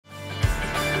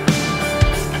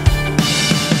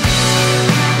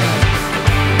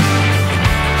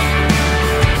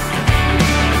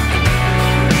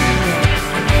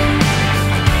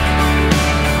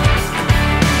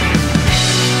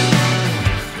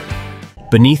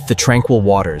Beneath the tranquil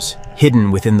waters,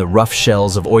 hidden within the rough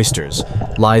shells of oysters,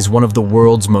 lies one of the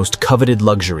world's most coveted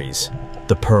luxuries,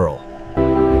 the pearl.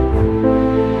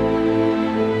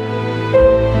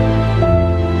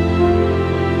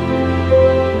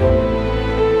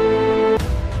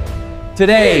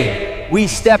 Today, we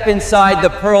step inside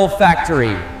the Pearl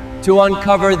Factory to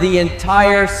uncover the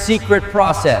entire secret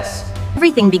process.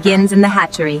 Everything begins in the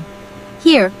hatchery.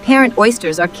 Here, parent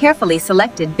oysters are carefully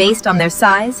selected based on their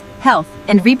size, health,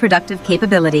 and reproductive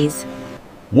capabilities.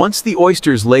 Once the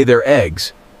oysters lay their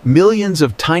eggs, millions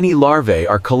of tiny larvae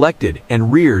are collected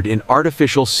and reared in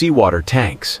artificial seawater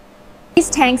tanks. These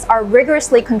tanks are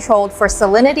rigorously controlled for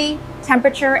salinity,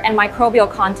 temperature, and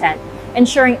microbial content,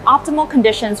 ensuring optimal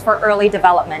conditions for early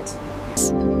development.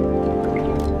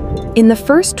 In the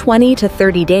first 20 to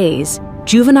 30 days,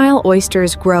 juvenile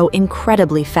oysters grow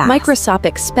incredibly fast,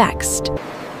 microscopic specks.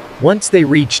 Once they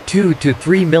reach 2 to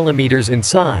 3 millimeters in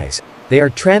size, they are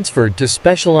transferred to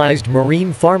specialized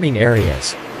marine farming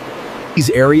areas. These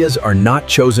areas are not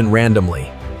chosen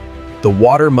randomly. The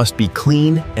water must be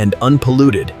clean and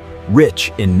unpolluted,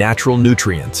 rich in natural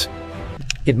nutrients.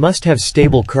 It must have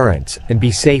stable currents and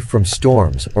be safe from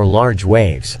storms or large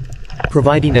waves,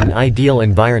 providing an ideal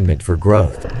environment for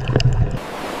growth.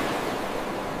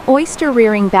 Oyster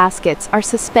rearing baskets are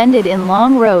suspended in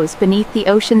long rows beneath the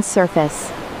ocean's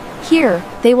surface. Here,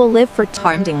 they will live for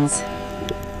Harmdings.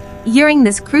 During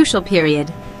this crucial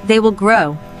period, they will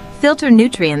grow, filter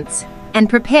nutrients, and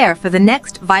prepare for the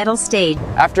next vital stage.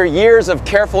 After years of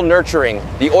careful nurturing,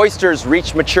 the oysters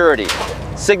reach maturity,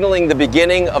 signaling the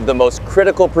beginning of the most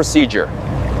critical procedure.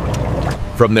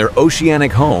 From their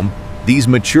oceanic home, these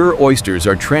mature oysters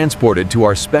are transported to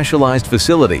our specialized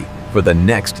facility for the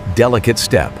next delicate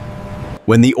step.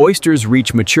 When the oysters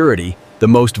reach maturity, the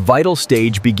most vital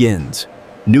stage begins: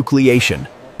 nucleation,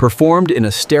 performed in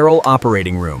a sterile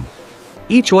operating room.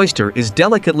 Each oyster is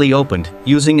delicately opened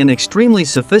using an extremely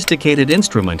sophisticated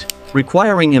instrument,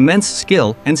 requiring immense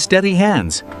skill and steady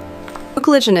hands.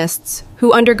 Mucilagenists,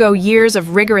 who undergo years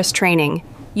of rigorous training,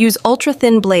 use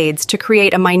ultra-thin blades to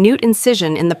create a minute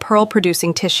incision in the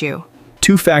pearl-producing tissue.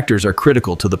 Two factors are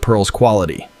critical to the pearl's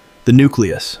quality. The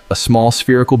nucleus, a small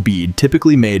spherical bead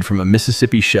typically made from a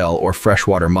Mississippi shell or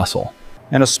freshwater mussel.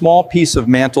 And a small piece of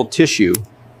mantle tissue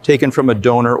taken from a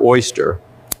donor oyster,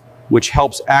 which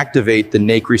helps activate the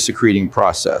nacre-secreting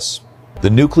process. The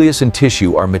nucleus and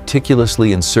tissue are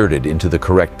meticulously inserted into the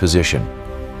correct position.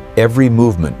 Every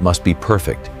movement must be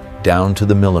perfect, down to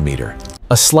the millimeter.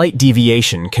 A slight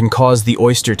deviation can cause the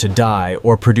oyster to die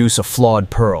or produce a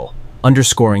flawed pearl,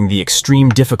 underscoring the extreme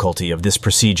difficulty of this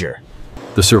procedure.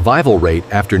 The survival rate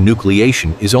after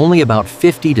nucleation is only about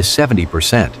 50 to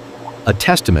 70%, a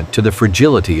testament to the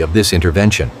fragility of this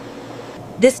intervention.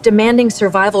 This demanding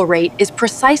survival rate is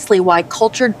precisely why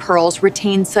cultured pearls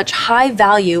retain such high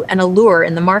value and allure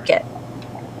in the market.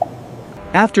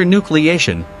 After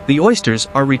nucleation, the oysters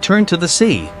are returned to the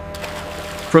sea.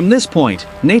 From this point,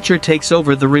 nature takes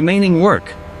over the remaining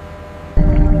work.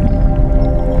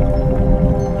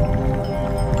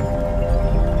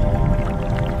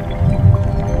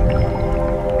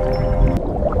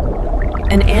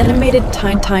 An animated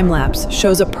time-lapse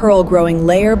shows a pearl growing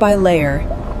layer by layer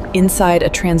inside a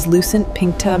translucent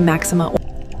Pincta maxima.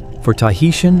 For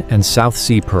Tahitian and South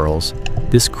Sea pearls,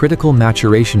 this critical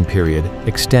maturation period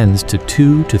extends to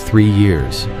 2 to 3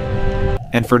 years.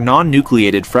 And for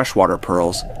non-nucleated freshwater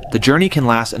pearls, the journey can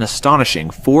last an astonishing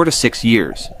 4 to 6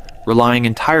 years, relying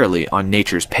entirely on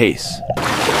nature's pace.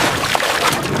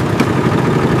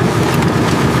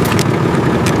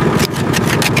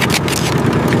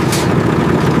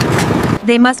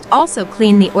 They must also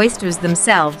clean the oysters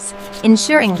themselves,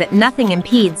 ensuring that nothing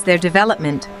impedes their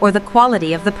development or the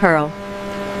quality of the pearl.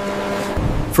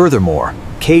 Furthermore,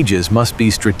 cages must be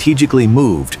strategically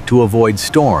moved to avoid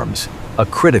storms, a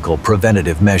critical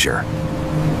preventative measure.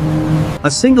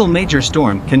 A single major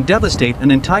storm can devastate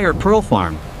an entire pearl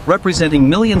farm, representing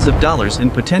millions of dollars in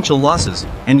potential losses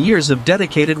and years of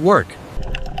dedicated work.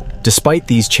 Despite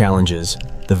these challenges,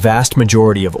 the vast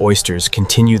majority of oysters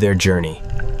continue their journey,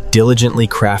 diligently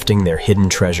crafting their hidden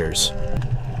treasures.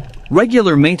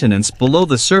 Regular maintenance below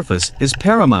the surface is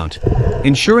paramount,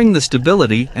 ensuring the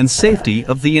stability and safety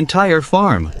of the entire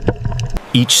farm.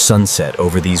 Each sunset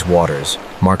over these waters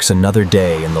marks another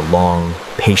day in the long,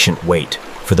 patient wait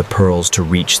for the pearls to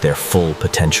reach their full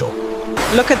potential.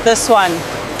 Look at this one.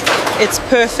 It's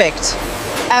perfect.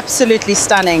 Absolutely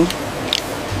stunning.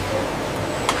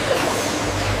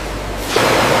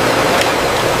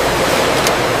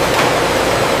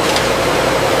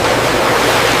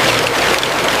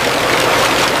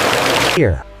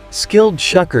 Here, skilled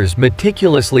shuckers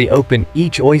meticulously open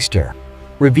each oyster,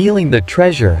 revealing the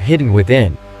treasure hidden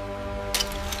within.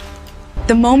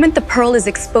 The moment the pearl is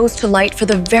exposed to light for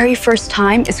the very first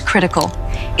time is critical.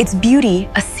 Its beauty,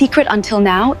 a secret until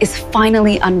now, is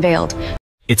finally unveiled.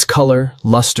 Its color,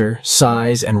 luster,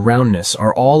 size, and roundness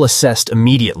are all assessed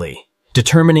immediately,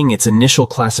 determining its initial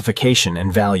classification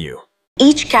and value.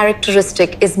 Each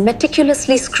characteristic is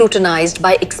meticulously scrutinized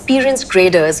by experienced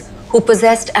graders who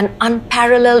possessed an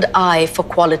unparalleled eye for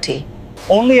quality.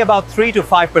 Only about 3 to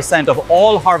 5% of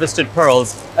all harvested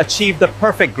pearls achieve the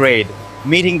perfect grade,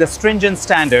 meeting the stringent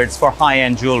standards for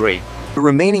high-end jewelry. The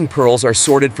remaining pearls are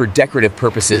sorted for decorative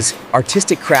purposes,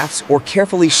 artistic crafts, or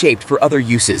carefully shaped for other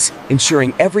uses,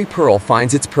 ensuring every pearl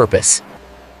finds its purpose.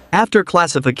 After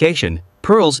classification,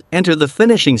 pearls enter the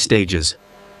finishing stages.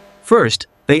 First,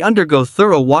 they undergo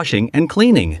thorough washing and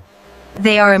cleaning.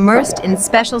 They are immersed in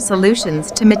special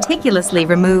solutions to meticulously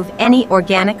remove any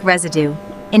organic residue,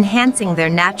 enhancing their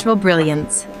natural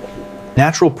brilliance.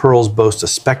 Natural pearls boast a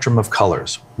spectrum of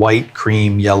colors: white,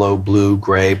 cream, yellow, blue,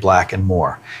 gray, black, and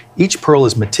more. Each pearl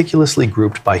is meticulously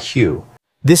grouped by hue.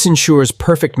 This ensures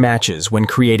perfect matches when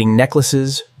creating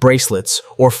necklaces, bracelets,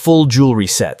 or full jewelry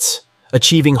sets,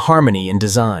 achieving harmony in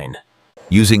design.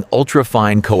 Using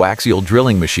ultra-fine coaxial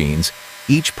drilling machines,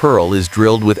 each pearl is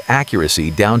drilled with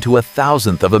accuracy down to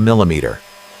 1/1000th of a millimeter.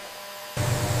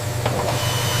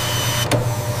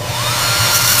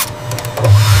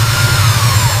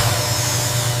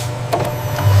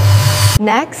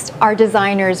 Next, our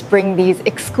designers bring these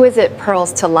exquisite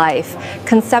pearls to life,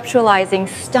 conceptualizing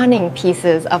stunning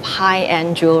pieces of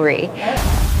high-end jewelry.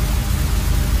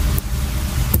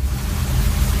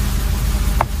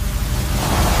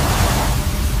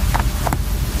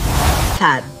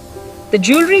 The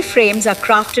jewelry frames are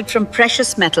crafted from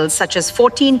precious metals such as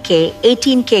 14K,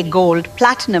 18K gold,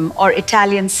 platinum, or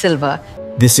Italian silver.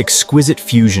 This exquisite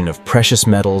fusion of precious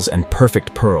metals and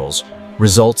perfect pearls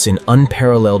results in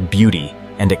unparalleled beauty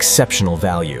and exceptional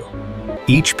value.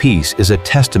 Each piece is a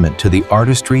testament to the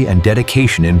artistry and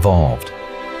dedication involved,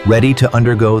 ready to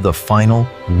undergo the final,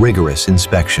 rigorous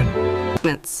inspection.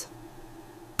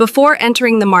 Before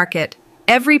entering the market,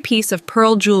 every piece of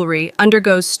pearl jewelry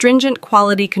undergoes stringent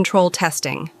quality control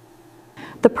testing.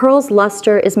 The pearl's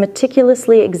luster is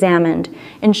meticulously examined,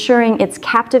 ensuring its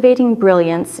captivating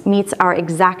brilliance meets our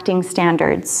exacting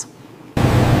standards.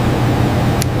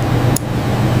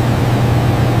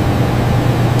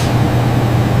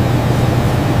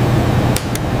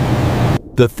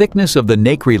 The thickness of the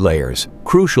nacre layers,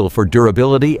 crucial for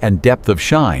durability and depth of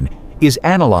shine, is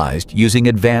analyzed using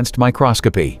advanced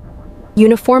microscopy.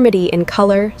 Uniformity in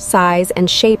color, size, and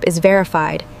shape is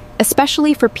verified,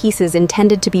 especially for pieces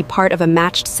intended to be part of a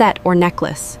matched set or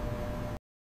necklace.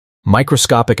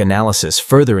 Microscopic analysis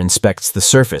further inspects the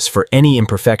surface for any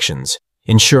imperfections,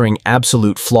 ensuring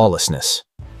absolute flawlessness.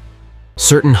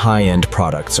 Certain high-end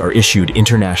products are issued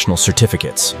international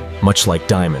certificates, much like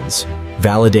diamonds,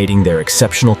 validating their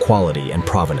exceptional quality and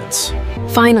provenance.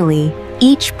 Finally,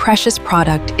 each precious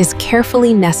product is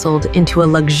carefully nestled into a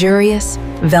luxurious,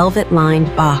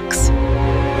 velvet-lined box.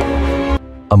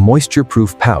 A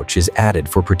moisture-proof pouch is added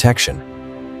for protection.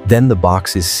 Then the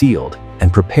box is sealed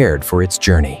and prepared for its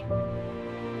journey.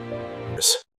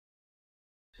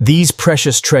 These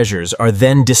precious treasures are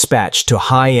then dispatched to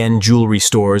high-end jewelry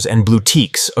stores and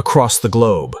boutiques across the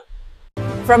globe.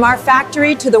 From our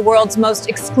factory to the world's most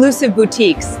exclusive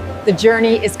boutiques, the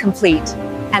journey is complete,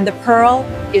 and the pearl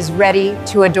is ready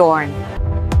to adorn.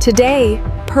 Today,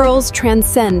 pearls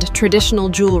transcend traditional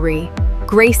jewelry,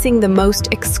 gracing the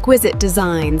most exquisite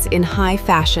designs in high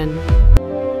fashion.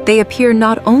 They appear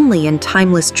not only in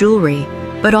timeless jewelry,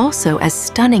 but also as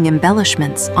stunning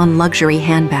embellishments on luxury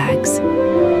handbags.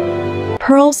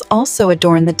 Pearls also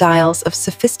adorn the dials of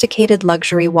sophisticated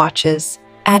luxury watches,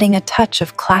 adding a touch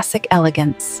of classic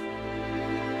elegance.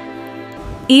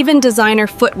 Even designer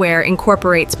footwear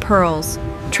incorporates pearls,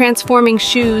 transforming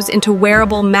shoes into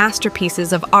wearable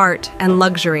masterpieces of art and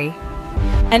luxury.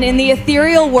 And in the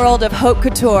ethereal world of haute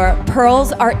couture,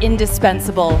 pearls are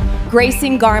indispensable,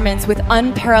 gracing garments with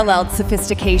unparalleled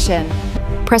sophistication.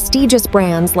 Prestigious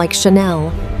brands like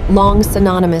Chanel, long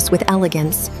synonymous with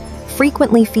elegance,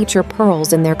 frequently feature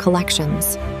pearls in their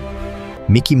collections.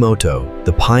 Mikimoto,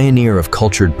 the pioneer of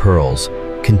cultured pearls,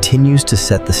 continues to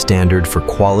set the standard for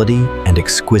quality and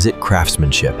exquisite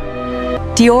craftsmanship.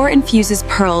 Dior infuses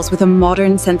pearls with a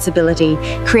modern sensibility,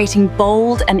 creating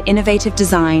bold and innovative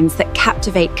designs that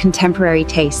captivate contemporary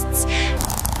tastes.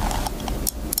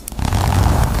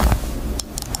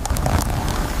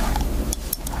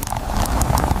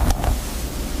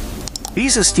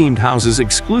 These esteemed houses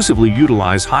exclusively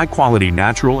utilize high-quality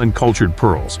natural and cultured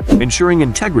pearls, ensuring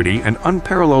integrity and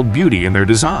unparalleled beauty in their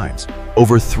designs.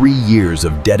 Over 3 years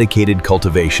of dedicated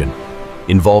cultivation,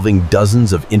 involving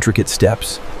dozens of intricate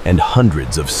steps and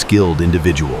hundreds of skilled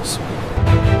individuals.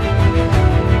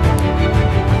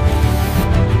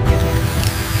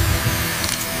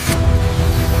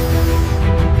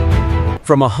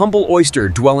 From a humble oyster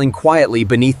dwelling quietly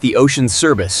beneath the ocean's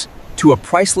surface, to a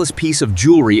priceless piece of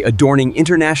jewelry adorning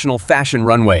international fashion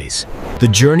runways. The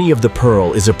journey of the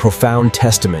pearl is a profound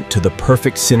testament to the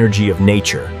perfect synergy of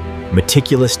nature,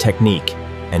 meticulous technique,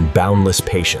 and boundless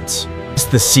patience. It's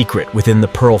the secret within the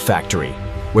Pearl Factory,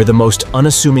 where the most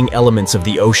unassuming elements of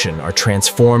the ocean are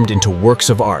transformed into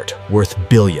works of art worth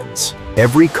billions.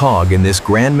 Every cog in this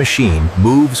grand machine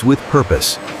moves with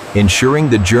purpose,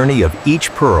 ensuring the journey of each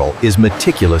pearl is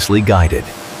meticulously guided.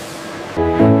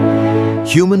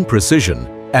 Human precision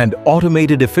and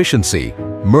automated efficiency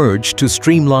merge to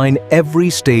streamline every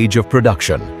stage of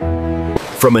production.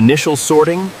 From initial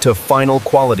sorting to final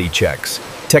quality checks,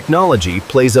 technology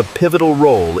plays a pivotal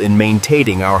role in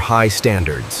maintaining our high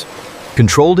standards.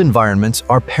 Controlled environments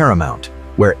are paramount,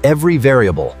 where every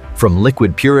variable, from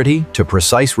liquid purity to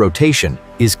precise rotation,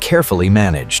 is carefully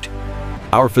managed.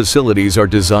 Our facilities are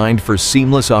designed for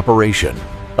seamless operation,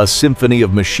 a symphony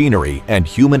of machinery and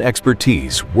human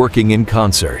expertise working in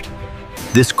concert.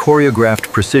 This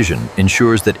choreographed precision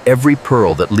ensures that every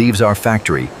pearl that leaves our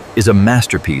factory is a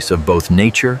masterpiece of both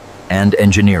nature and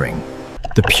engineering.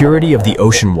 The purity of the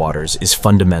ocean waters is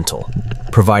fundamental,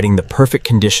 providing the perfect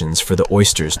conditions for the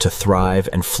oysters to thrive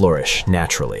and flourish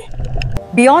naturally.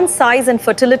 Beyond size and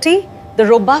fertility, the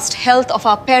robust health of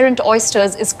our parent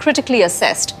oysters is critically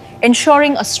assessed,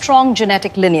 ensuring a strong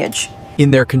genetic lineage. In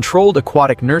their controlled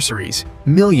aquatic nurseries,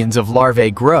 millions of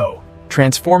larvae grow,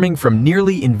 transforming from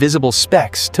nearly invisible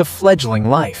specks to fledgling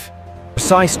life.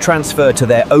 Precise transfer to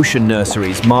their ocean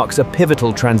nurseries marks a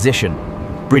pivotal transition,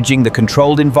 bridging the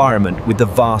controlled environment with the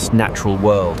vast natural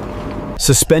world.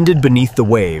 Suspended beneath the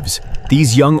waves,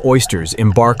 these young oysters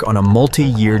embark on a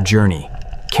multi-year journey,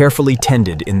 carefully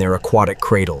tended in their aquatic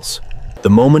cradles. The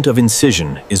moment of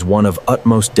incision is one of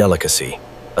utmost delicacy,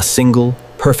 a single,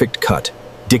 perfect cut,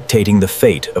 dictating the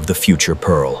fate of the future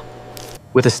pearl.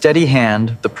 With a steady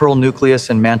hand, the pearl nucleus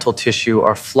and mantle tissue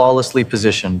are flawlessly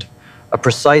positioned, a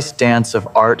precise dance of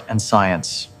art and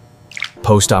science.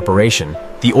 Post-operation,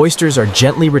 the oysters are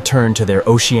gently returned to their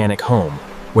oceanic home,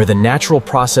 where the natural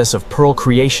process of pearl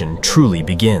creation truly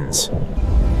begins.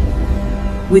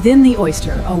 Within the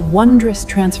oyster, a wondrous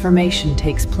transformation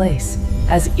takes place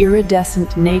as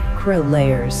iridescent nacre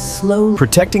layers slowly...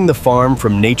 Protecting the farm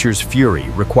from nature's fury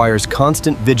requires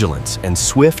constant vigilance and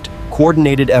swift,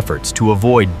 coordinated efforts to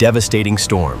avoid devastating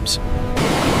storms.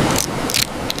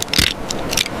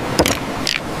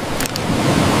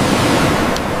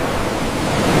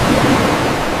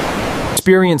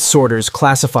 Experienced sorters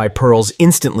classify pearls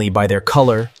instantly by their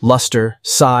color, luster,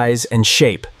 size, and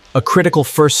shape, a critical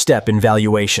first step in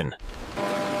valuation.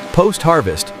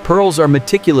 Post-harvest, pearls are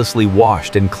meticulously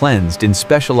washed and cleansed in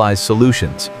specialized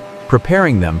solutions,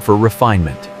 preparing them for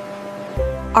refinement.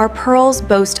 Our pearls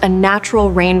boast a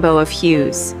natural rainbow of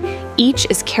hues. Each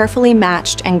is carefully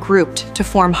matched and grouped to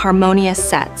form harmonious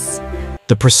sets.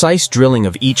 The precise drilling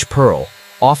of each pearl,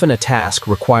 often a task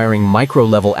requiring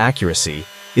micro-level accuracy,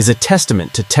 is a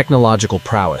testament to technological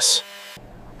prowess.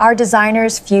 Our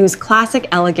designers fuse classic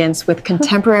elegance with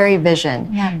contemporary vision,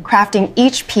 crafting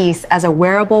each piece as a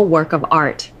wearable work of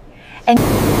art. And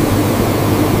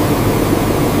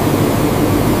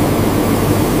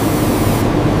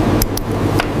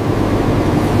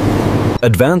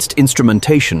Advanced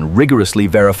instrumentation rigorously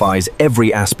verifies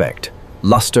every aspect: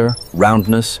 luster,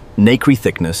 roundness, nacre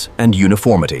thickness, and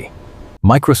uniformity.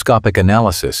 Microscopic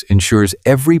analysis ensures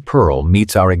every pearl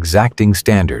meets our exacting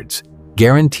standards,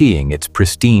 guaranteeing its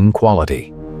pristine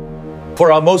quality.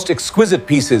 For our most exquisite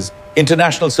pieces,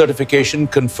 international certification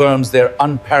confirms their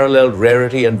unparalleled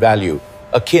rarity and value,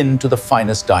 akin to the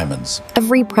finest diamonds.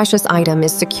 Every precious item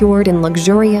is secured in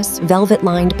luxurious,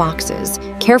 velvet-lined boxes,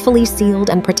 carefully sealed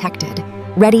and protected,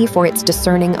 ready for its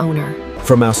discerning owner.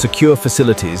 From our secure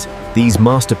facilities, these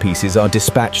masterpieces are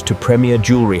dispatched to premier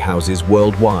jewelry houses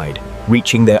worldwide,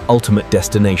 reaching their ultimate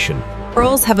destination.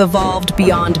 Pearls have evolved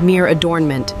beyond mere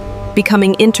adornment,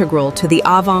 becoming integral to the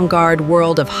avant-garde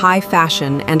world of high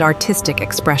fashion and artistic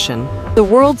expression. The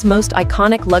world's most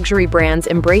iconic luxury brands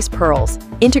embrace pearls,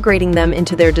 integrating them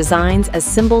into their designs as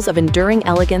symbols of enduring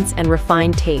elegance and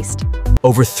refined taste.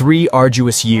 Over 3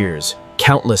 arduous years,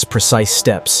 countless precise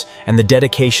steps, and the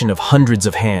dedication of hundreds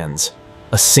of hands,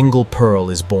 a single pearl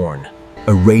is born.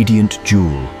 A radiant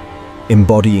jewel,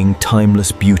 embodying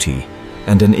timeless beauty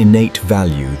and an innate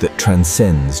value that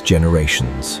transcends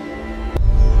generations.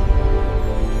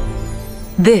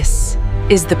 This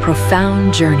is the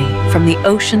profound journey from the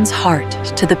ocean's heart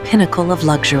to the pinnacle of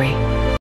luxury.